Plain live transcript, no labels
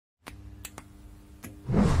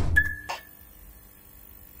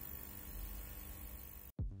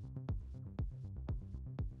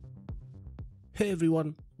Hey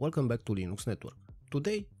everyone, welcome back to Linux Network.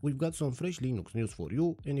 Today we've got some fresh Linux news for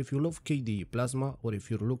you, and if you love KDE Plasma or if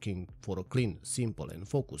you're looking for a clean, simple and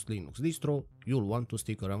focused Linux distro, you'll want to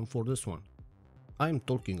stick around for this one. I'm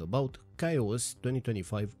talking about KaOS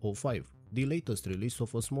 2025-05, the latest release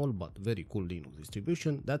of a small but very cool Linux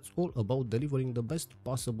distribution that's all about delivering the best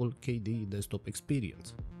possible KDE desktop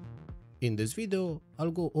experience. In this video, I'll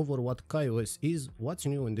go over what KaOS is, what's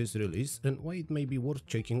new in this release and why it may be worth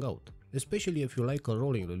checking out, especially if you like a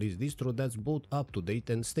rolling release distro that's both up to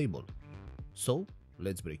date and stable. So,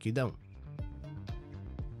 let's break it down.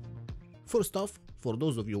 First off, for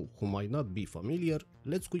those of you who might not be familiar,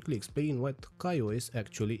 let's quickly explain what KaOS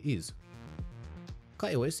actually is.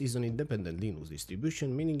 KaOS is an independent Linux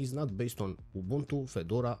distribution, meaning it's not based on Ubuntu,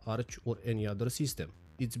 Fedora, Arch or any other system.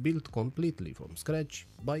 It's built completely from scratch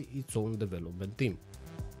by its own development team.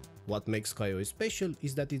 What makes KaOS special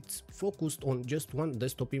is that it's focused on just one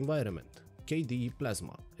desktop environment, KDE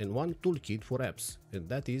Plasma, and one toolkit for apps, and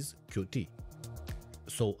that is Qt.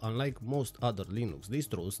 So unlike most other Linux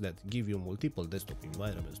distros that give you multiple desktop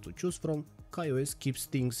environments to choose from, KaOS keeps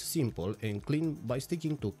things simple and clean by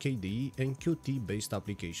sticking to KDE and Qt based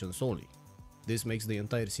applications only. This makes the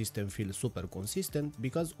entire system feel super consistent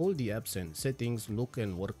because all the apps and settings look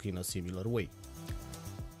and work in a similar way.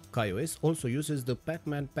 KaOS also uses the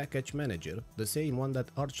Pacman package manager, the same one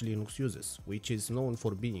that Arch Linux uses, which is known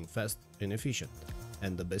for being fast and efficient.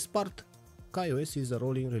 And the best part? KaOS is a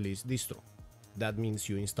rolling release distro. That means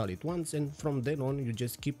you install it once and from then on you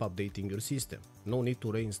just keep updating your system. No need to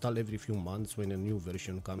reinstall every few months when a new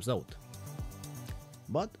version comes out.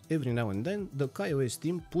 But every now and then the KaOS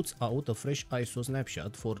team puts out a fresh ISO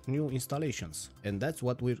snapshot for new installations, and that's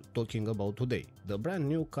what we're talking about today, the brand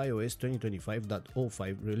new KaOS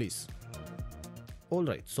 2025.05 release.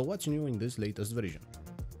 Alright, so what's new in this latest version?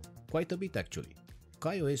 Quite a bit actually.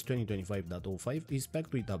 KaOS 2025.05 is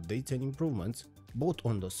packed with updates and improvements, both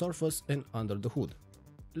on the surface and under the hood.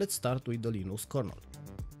 Let's start with the Linux kernel.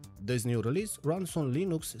 This new release runs on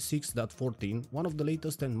Linux 6.14, one of the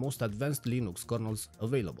latest and most advanced Linux kernels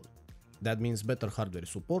available. That means better hardware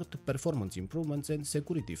support, performance improvements and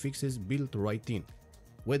security fixes built right in.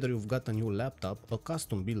 Whether you've got a new laptop, a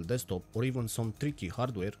custom built desktop or even some tricky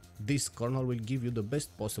hardware, this kernel will give you the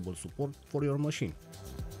best possible support for your machine.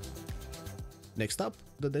 Next up,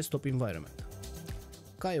 the desktop environment.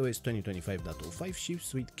 KaOS 2025.05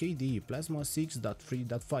 ships with KDE Plasma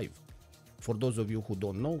 6.3.5. For those of you who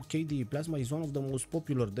don't know, KDE Plasma is one of the most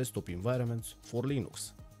popular desktop environments for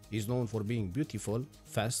Linux. It's known for being beautiful,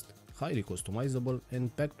 fast, highly customizable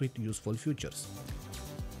and packed with useful features.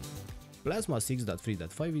 Plasma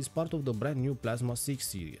 6.3.5 is part of the brand new Plasma 6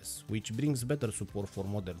 series, which brings better support for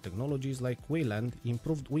modern technologies like Wayland,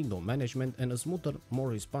 improved window management and a smoother, more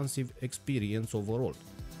responsive experience overall.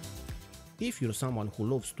 If you're someone who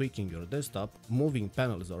loves tweaking your desktop, moving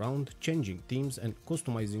panels around, changing themes and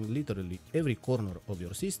customizing literally every corner of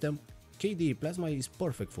your system, KDE Plasma is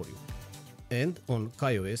perfect for you. And on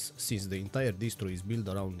KaOS, since the entire distro is built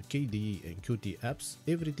around KDE and Qt apps,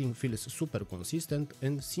 everything feels super consistent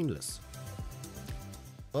and seamless.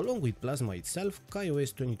 Along with Plasma itself,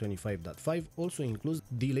 KaOS 2025.5 also includes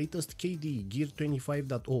the latest KDE Gear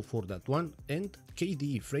 25.04.1 and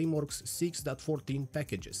KDE Frameworks 6.14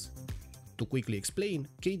 packages. To quickly explain,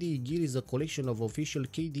 KDE Gear is a collection of official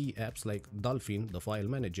KDE apps like Dolphin, the file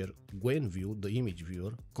manager, GwenView, the image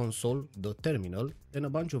viewer, Console, the terminal, and a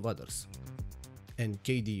bunch of others. And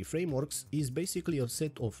KDE Frameworks is basically a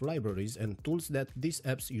set of libraries and tools that these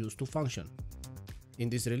apps use to function. In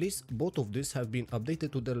this release, both of these have been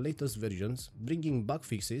updated to their latest versions, bringing bug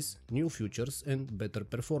fixes, new features, and better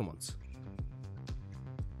performance.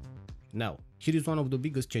 Now, here is one of the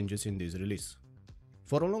biggest changes in this release.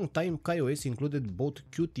 For a long time, KaOS included both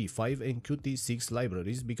Qt5 and Qt6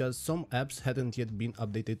 libraries because some apps hadn't yet been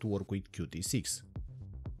updated to work with Qt6.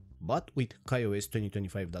 But with KaOS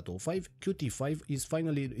 2025.05, Qt5 is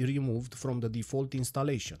finally removed from the default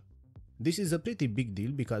installation. This is a pretty big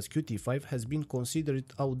deal because Qt5 has been considered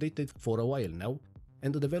outdated for a while now,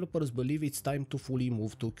 and the developers believe it's time to fully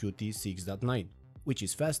move to Qt 6.9, which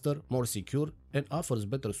is faster, more secure, and offers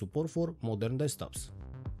better support for modern desktops.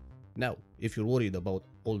 Now, if you're worried about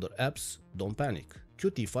older apps, don't panic.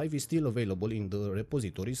 Qt5 is still available in the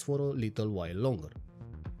repositories for a little while longer.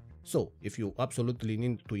 So, if you absolutely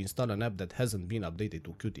need to install an app that hasn't been updated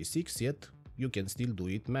to Qt6 yet, you can still do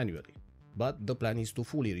it manually. But the plan is to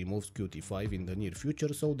fully remove Qt5 in the near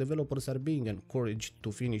future, so developers are being encouraged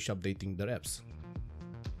to finish updating their apps.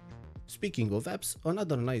 Speaking of apps,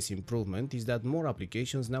 another nice improvement is that more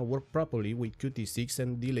applications now work properly with Qt6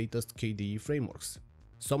 and the latest KDE frameworks.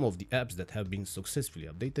 Some of the apps that have been successfully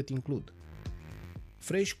updated include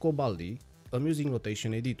Fresh Cobaldi, a music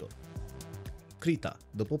notation editor. Krita,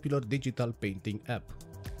 the popular digital painting app.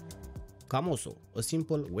 Kamoso, a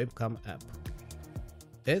simple webcam app.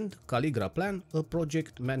 And Calligra Plan, a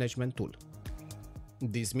project management tool.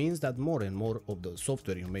 This means that more and more of the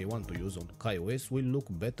software you may want to use on KaOS will look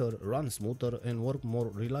better, run smoother and work more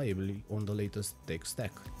reliably on the latest tech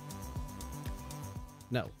stack.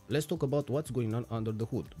 Now, let's talk about what's going on under the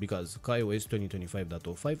hood, because KaOS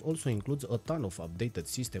 2025.05 also includes a ton of updated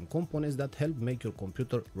system components that help make your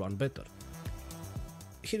computer run better.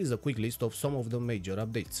 Here is a quick list of some of the major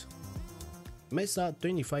updates. Mesa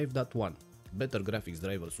 25.1, better graphics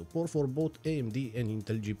driver support for both AMD and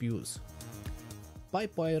Intel GPUs.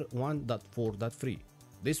 Pipewire 1.4.3,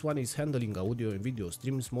 this one is handling audio and video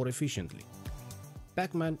streams more efficiently.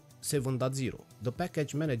 Pacman 7.0, the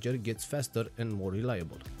package manager gets faster and more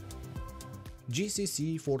reliable.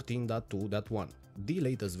 GCC 14.2.1, the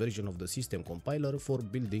latest version of the system compiler for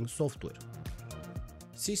building software.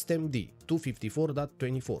 Systemd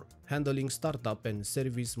 254.24, handling startup and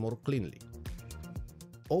service more cleanly.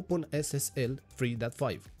 OpenSSL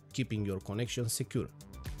 3.5, keeping your connection secure.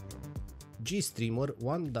 GStreamer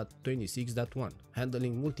 1.26.1,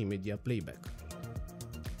 handling multimedia playback.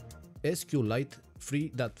 SQLite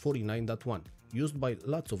 3.49.1, used by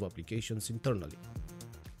lots of applications internally.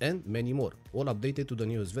 And many more, all updated to the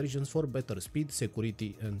newest versions for better speed,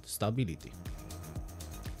 security and stability.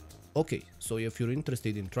 Okay, so if you're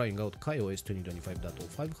interested in trying out KaOS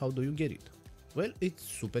 2025.05, how do you get it? Well, it's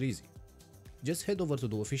super easy. Just head over to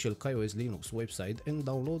the official KaOS Linux website and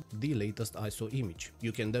download the latest ISO image.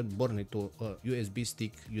 You can then burn it to a USB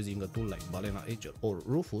stick using a tool like Balena Etcher or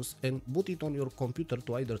Rufus and boot it on your computer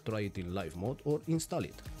to either try it in live mode or install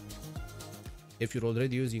it. If you're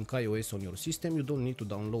already using KaOS on your system, you don't need to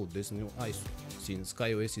download this new ISO. Since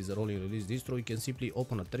KaOS is a rolling release distro, you can simply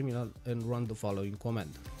open a terminal and run the following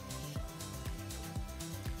command.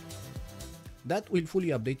 That will fully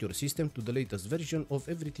update your system to the latest version of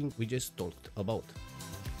everything we just talked about.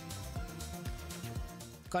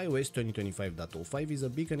 KaOS 2025.05 is a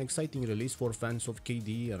big and exciting release for fans of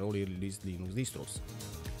KDE and early released Linux distros.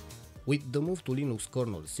 With the move to Linux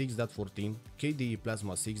kernel 6.14, KDE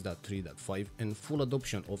Plasma 6.3.5 and full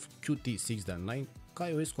adoption of Qt 6.9,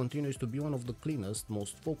 KaOS continues to be one of the cleanest,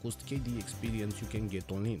 most focused KDE experience you can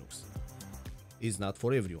get on Linux. It's not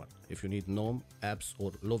for everyone. If you need GNOME, apps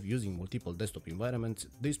or love using multiple desktop environments,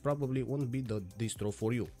 this probably won't be the distro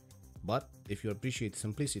for you. But if you appreciate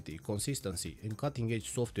simplicity, consistency and cutting-edge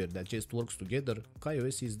software that just works together,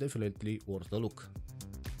 KaOS is definitely worth a look.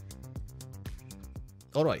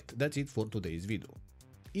 Alright, that's it for today's video.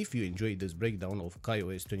 If you enjoyed this breakdown of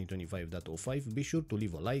KaOS 2025.05, be sure to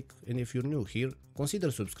leave a like, and if you're new here, consider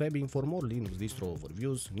subscribing for more Linux distro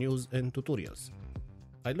overviews, news and tutorials.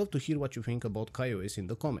 I'd love to hear what you think about KaOS in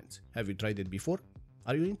the comments. Have you tried it before?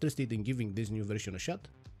 Are you interested in giving this new version a shot?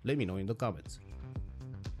 Let me know in the comments.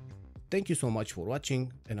 Thank you so much for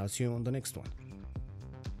watching, and I'll see you on the next one.